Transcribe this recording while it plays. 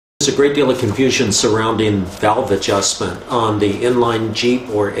There's a great deal of confusion surrounding valve adjustment on the Inline Jeep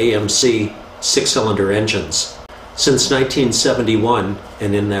or AMC six-cylinder engines. Since 1971,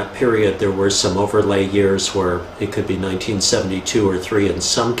 and in that period there were some overlay years where it could be 1972 or 3 in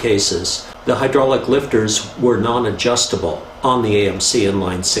some cases, the hydraulic lifters were non-adjustable on the AMC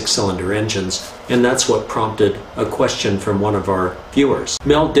inline six-cylinder engines, and that's what prompted a question from one of our viewers.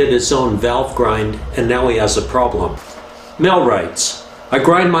 Mel did his own valve grind, and now he has a problem. Mel writes, I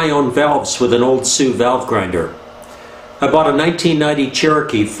grind my own valves with an old Sioux valve grinder. I bought a 1990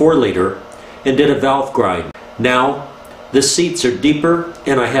 Cherokee 4-liter and did a valve grind. Now, the seats are deeper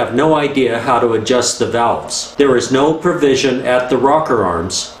and I have no idea how to adjust the valves. There is no provision at the rocker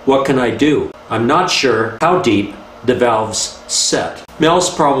arms. What can I do? I'm not sure how deep the valves set.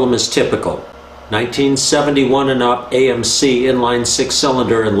 Mel's problem is typical. 1971 and up AMC inline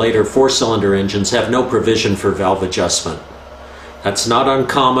six-cylinder and later four-cylinder engines have no provision for valve adjustment. That's not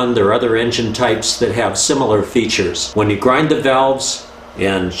uncommon. There are other engine types that have similar features. When you grind the valves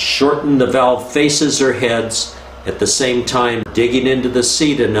and shorten the valve faces or heads, at the same time digging into the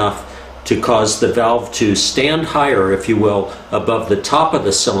seat enough to cause the valve to stand higher, if you will, above the top of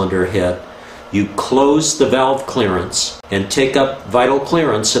the cylinder head, you close the valve clearance and take up vital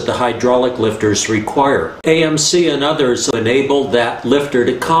clearance that the hydraulic lifters require. AMC and others enable that lifter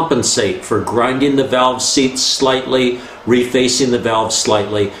to compensate for grinding the valve seats slightly, refacing the valve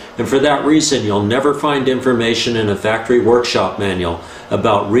slightly, and for that reason you'll never find information in a factory workshop manual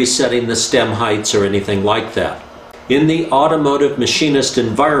about resetting the stem heights or anything like that. In the automotive machinist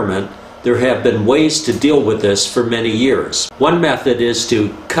environment, there have been ways to deal with this for many years. One method is to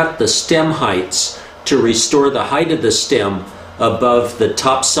cut the stem heights to restore the height of the stem above the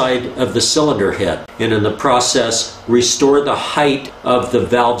top side of the cylinder head, and in the process restore the height of the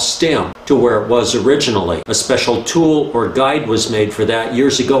valve stem to where it was originally. A special tool or guide was made for that.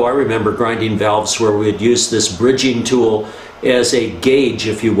 Years ago I remember grinding valves where we would use this bridging tool as a gauge,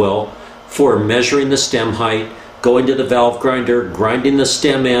 if you will, for measuring the stem height, going to the valve grinder, grinding the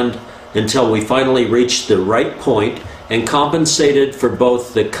stem end until we finally reached the right point and compensated for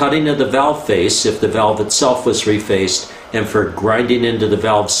both the cutting of the valve face if the valve itself was refaced and for grinding into the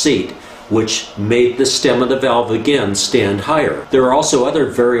valve seat, which made the stem of the valve again stand higher. There are also other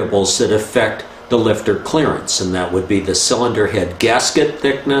variables that affect the lifter clearance, and that would be the cylinder head gasket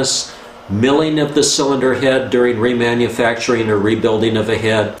thickness, milling of the cylinder head during remanufacturing or rebuilding of a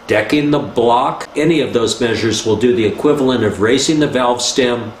head, decking the block. Any of those measures will do the equivalent of raising the valve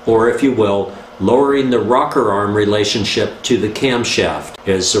stem, or if you will, lowering the rocker arm relationship to the camshaft.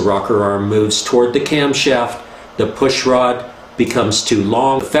 As the rocker arm moves toward the camshaft, the push rod becomes too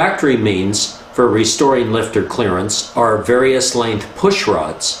long. The factory means for restoring lifter clearance are various length push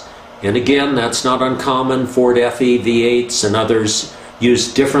rods. And again, that's not uncommon. Ford FE V8s and others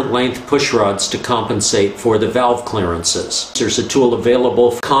use different length push rods to compensate for the valve clearances. There's a tool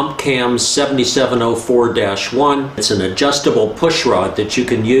available, CompCams 7704-1. It's an adjustable push rod that you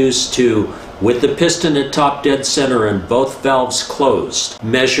can use to, with the piston at top dead center and both valves closed,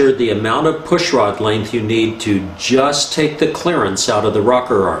 measure the amount of push rod length you need to just take the clearance out of the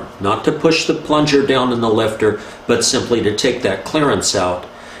rocker arm. Not to push the plunger down in the lifter, but simply to take that clearance out.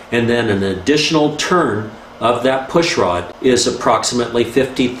 And then an additional turn of that push rod is approximately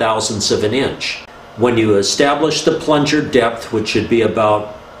 50 thousandths of an inch. When you establish the plunger depth, which should be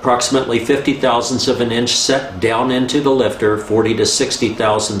about approximately 50 thousandths of an inch set down into the lifter, 40 to 60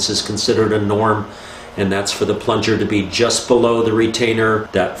 thousandths is considered a norm, and that's for the plunger to be just below the retainer,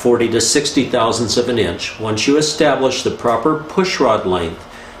 that 40 to 60 thousandths of an inch. Once you establish the proper push rod length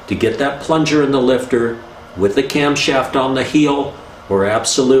to get that plunger in the lifter with the camshaft on the heel, or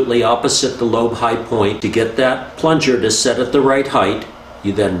absolutely opposite the lobe high point, to get that plunger to set at the right height,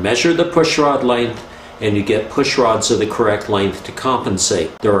 you then measure the push rod length and you get push rods of the correct length to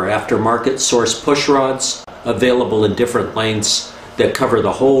compensate. There are aftermarket source push rods available in different lengths that cover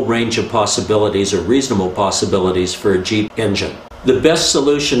the whole range of possibilities or reasonable possibilities for a Jeep engine. The best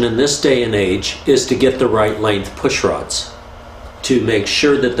solution in this day and age is to get the right length push rods, to make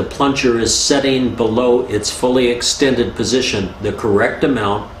sure that the plunger is setting below its fully extended position, the correct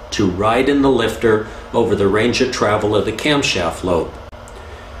amount to ride in the lifter over the range of travel of the camshaft lobe.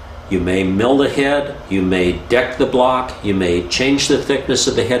 You may mill the head, you may deck the block, you may change the thickness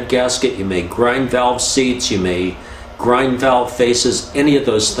of the head gasket, you may grind valve seats, you may grind valve faces. Any of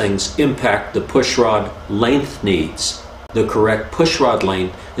those things impact the push rod length needs. The correct push rod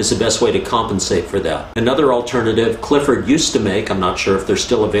length is the best way to compensate for that. Another alternative Clifford used to make, I'm not sure if they're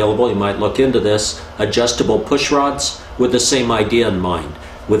still available, you might look into this, adjustable push rods with the same idea in mind.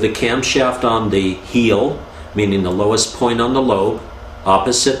 With the camshaft on the heel, meaning the lowest point on the lobe,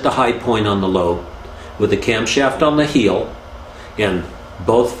 opposite the high point on the lobe, with the camshaft on the heel, and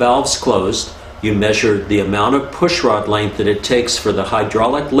both valves closed. You measure the amount of pushrod length that it takes for the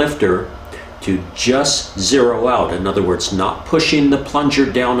hydraulic lifter to just zero out. In other words, not pushing the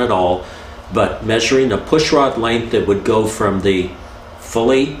plunger down at all, but measuring a pushrod length that would go from the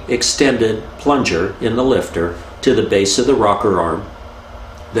fully extended plunger in the lifter to the base of the rocker arm,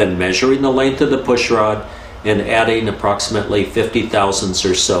 then measuring the length of the pushrod and adding approximately 50 thousandths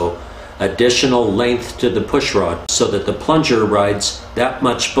or so additional length to the pushrod so that the plunger rides that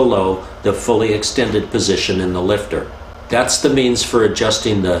much below the fully extended position in the lifter. That's the means for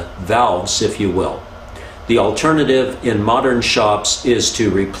adjusting the valves, if you will. The alternative in modern shops is to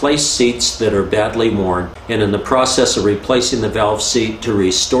replace seats that are badly worn, and in the process of replacing the valve seat, to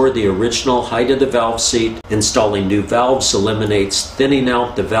restore the original height of the valve seat. Installing new valves eliminates thinning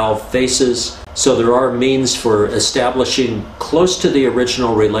out the valve faces, so there are means for establishing close to the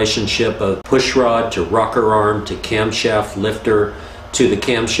original relationship of pushrod to rocker arm to camshaft lifter to the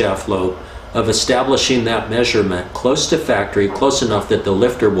camshaft lobe, of establishing that measurement close to factory, close enough that the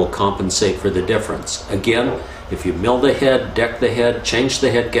lifter will compensate for the difference. Again, if you mill the head, deck the head, change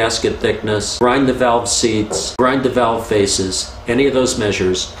the head gasket thickness, grind the valve seats, grind the valve faces, any of those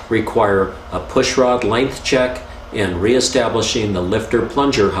measures require a pushrod length check and reestablishing the lifter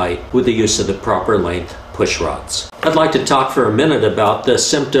plunger height with the use of the proper length pushrods. I'd like to talk for a minute about the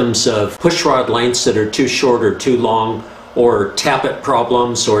symptoms of pushrod lengths that are too short or too long, or tappet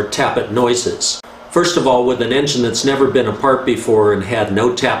problems or tappet noises. First of all, with an engine that's never been apart before and had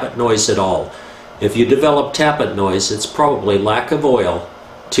no tappet noise at all, if you develop tappet noise, it's probably lack of oil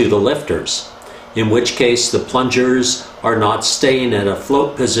to the lifters, in which case the plungers are not staying at a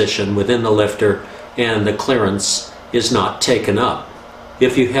float position within the lifter and the clearance is not taken up.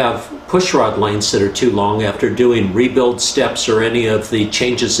 If you have pushrod lengths that are too long after doing rebuild steps or any of the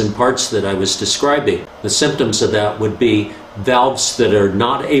changes in parts that I was describing, the symptoms of that would be valves that are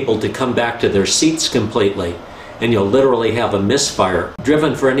not able to come back to their seats completely, and you'll literally have a misfire.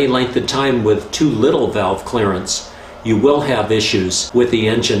 Driven for any length of time with too little valve clearance, you will have issues with the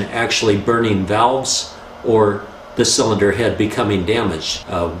engine actually burning valves or the cylinder head becoming damaged.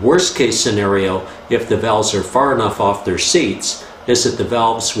 Worst case scenario, if the valves are far enough off their seats, is that the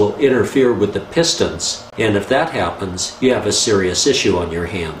valves will interfere with the pistons, and if that happens, you have a serious issue on your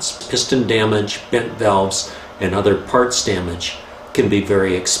hands. Piston damage, bent valves, and other parts damage can be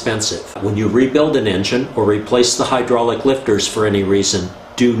very expensive. When you rebuild an engine or replace the hydraulic lifters for any reason,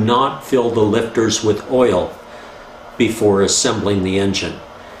 do not fill the lifters with oil before assembling the engine.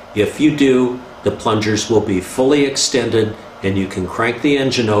 If you do, the plungers will be fully extended and you can crank the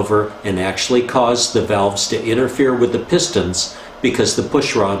engine over and actually cause the valves to interfere with the pistons because the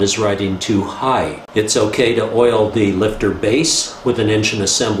pushrod is riding too high. It's okay to oil the lifter base with an engine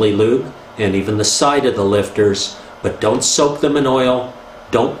assembly lube and even the side of the lifters, but don't soak them in oil.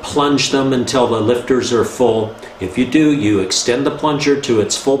 Don't plunge them until the lifters are full. If you do, you extend the plunger to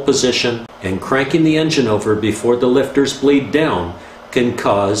its full position, and cranking the engine over before the lifters bleed down can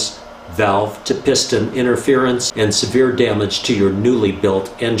cause valve to piston interference and severe damage to your newly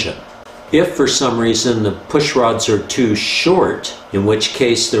built engine. If for some reason the pushrods are too short, in which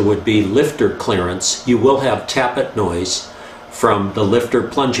case there would be lifter clearance, you will have tappet noise from the lifter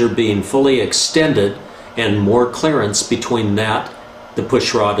plunger being fully extended and more clearance between that, the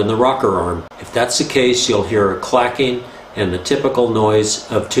pushrod, and the rocker arm. If that's the case, you'll hear a clacking and the typical noise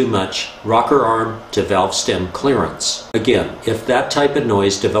of too much rocker arm to valve stem clearance. Again, if that type of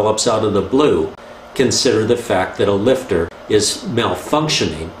noise develops out of the blue, consider the fact that a lifter is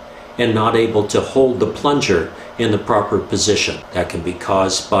malfunctioning and not able to hold the plunger in the proper position. That can be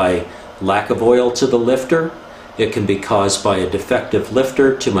caused by lack of oil to the lifter. It can be caused by a defective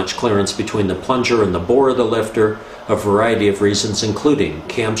lifter, too much clearance between the plunger and the bore of the lifter, a variety of reasons including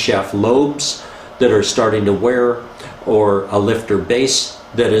camshaft lobes that are starting to wear, or a lifter base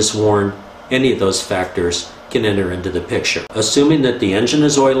that is worn. Any of those factors can enter into the picture. Assuming that the engine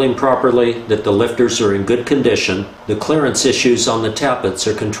is oiling properly, that the lifters are in good condition, the clearance issues on the tappets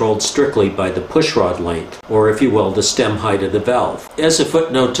are controlled strictly by the pushrod length, or if you will, the stem height of the valve. As a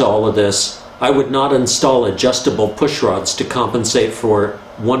footnote to all of this, I would not install adjustable pushrods to compensate for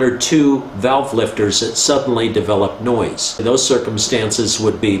one or two valve lifters that suddenly develop noise. Those circumstances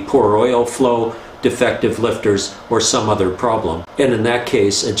would be poor oil flow, defective lifters, or some other problem. And in that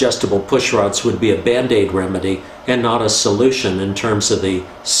case, adjustable pushrods would be a band-aid remedy and not a solution in terms of the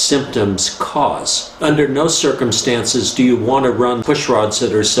symptoms cause. Under no circumstances do you want to run pushrods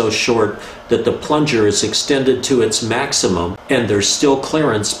that are so short that the plunger is extended to its maximum and there's still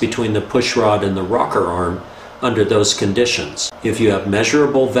clearance between the pushrod and the rocker arm under those conditions. If you have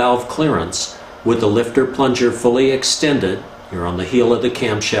measurable valve clearance with the lifter plunger fully extended, you're on the heel of the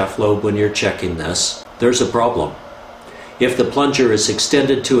camshaft lobe when you're checking this, there's a problem. If the plunger is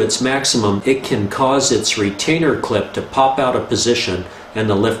extended to its maximum, it can cause its retainer clip to pop out of position and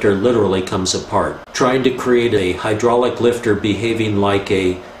the lifter literally comes apart. Trying to create a hydraulic lifter behaving like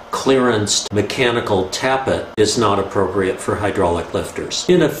a clearanced mechanical tappet is not appropriate for hydraulic lifters.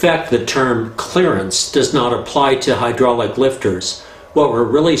 In effect, the term clearance does not apply to hydraulic lifters. What we're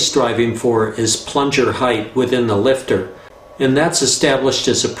really striving for is plunger height within the lifter, and that's established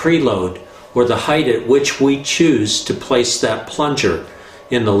as a preload, or the height at which we choose to place that plunger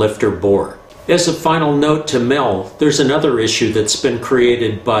in the lifter bore. As a final note to Mel, there's another issue that's been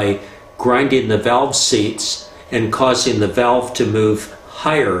created by grinding the valve seats and causing the valve to move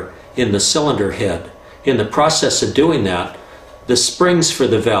higher in the cylinder head. In the process of doing that, the springs for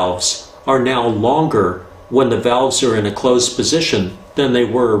the valves are now longer when the valves are in a closed position than they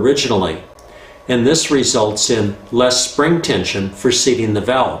were originally, and this results in less spring tension for seating the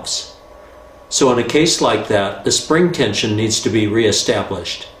valves. So in a case like that, the spring tension needs to be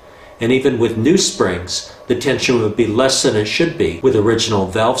reestablished. And even with new springs, the tension would be less than it should be with original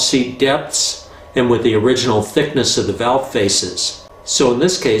valve seat depths and with the original thickness of the valve faces. So in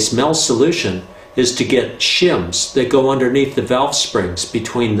this case, Mel's solution is to get shims that go underneath the valve springs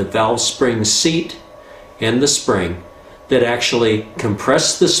between the valve spring seat and the spring that actually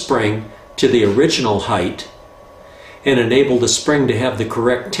compress the spring to the original height and enable the spring to have the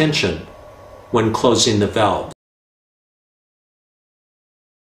correct tension when closing the valve.